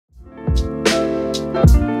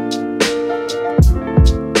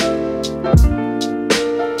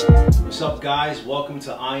up, guys? Welcome to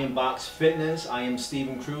IronBox Fitness. I am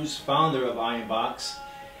Stephen Cruz, founder of IronBox.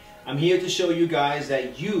 I'm here to show you guys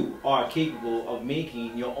that you are capable of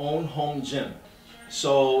making your own home gym.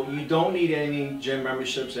 So you don't need any gym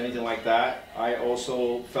memberships or anything like that. I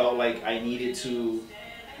also felt like I needed to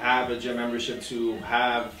have a gym membership to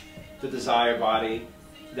have the desired body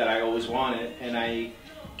that I always wanted, and I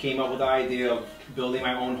came up with the idea of building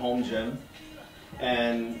my own home gym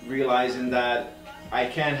and realizing that I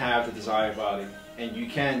can have the desired body, and you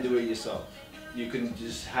can do it yourself. You can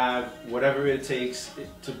just have whatever it takes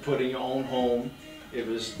to put in your own home. If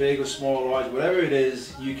it's big or small or large, whatever it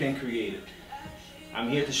is, you can create it. I'm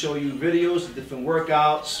here to show you videos of different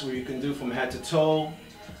workouts where you can do from head to toe,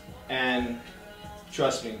 and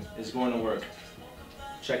trust me, it's going to work.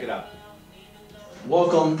 Check it out.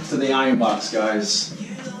 Welcome to the IronBox, guys.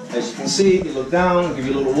 As you can see, you look down, I'll give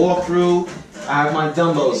you a little walkthrough. I have my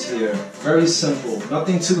dumbbells here. Very simple,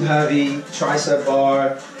 nothing too heavy. Tricep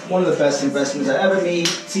bar, one of the best investments I ever made.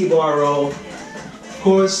 T-bar row. Of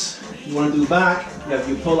course, you want to do back, you have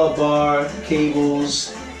your pull-up bar,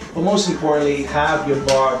 cables, but most importantly, have your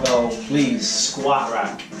barbell, please, squat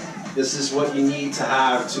rack. This is what you need to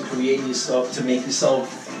have to create yourself, to make yourself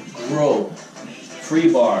grow.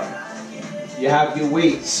 Free bar. You have your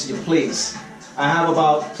weights, your plates. I have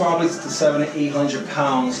about probably 700 to 800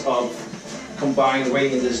 pounds of combined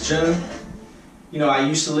weight in this gym. You know, I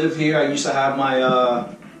used to live here. I used to have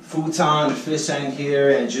my futon, fish tank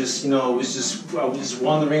here, and just, you know, I was just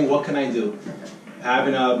wondering, what can I do?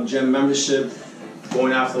 Having a gym membership,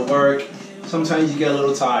 going after work, sometimes you get a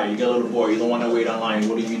little tired, you get a little bored, you don't want to wait online.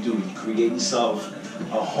 What do? You create yourself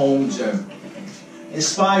a home gym.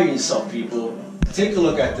 Inspire yourself, people. Take a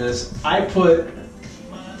look at this. I put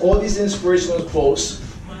all these inspirational quotes.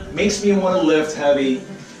 Makes me want to lift heavy.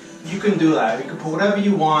 You can do that. You can put whatever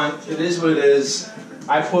you want. It is what it is.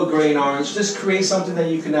 I put gray and orange. Just create something that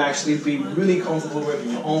you can actually be really comfortable with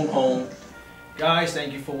in your own home. Guys,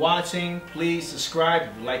 thank you for watching. Please subscribe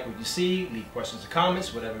if you like what you see. Leave questions or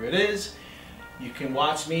comments, whatever it is. You can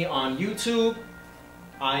watch me on YouTube,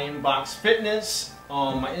 IronBox Fitness,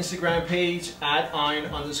 on my Instagram page at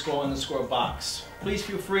iron__box. Please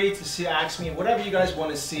feel free to ask me whatever you guys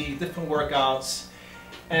want to see, different workouts,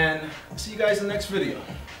 and I'll see you guys in the next video.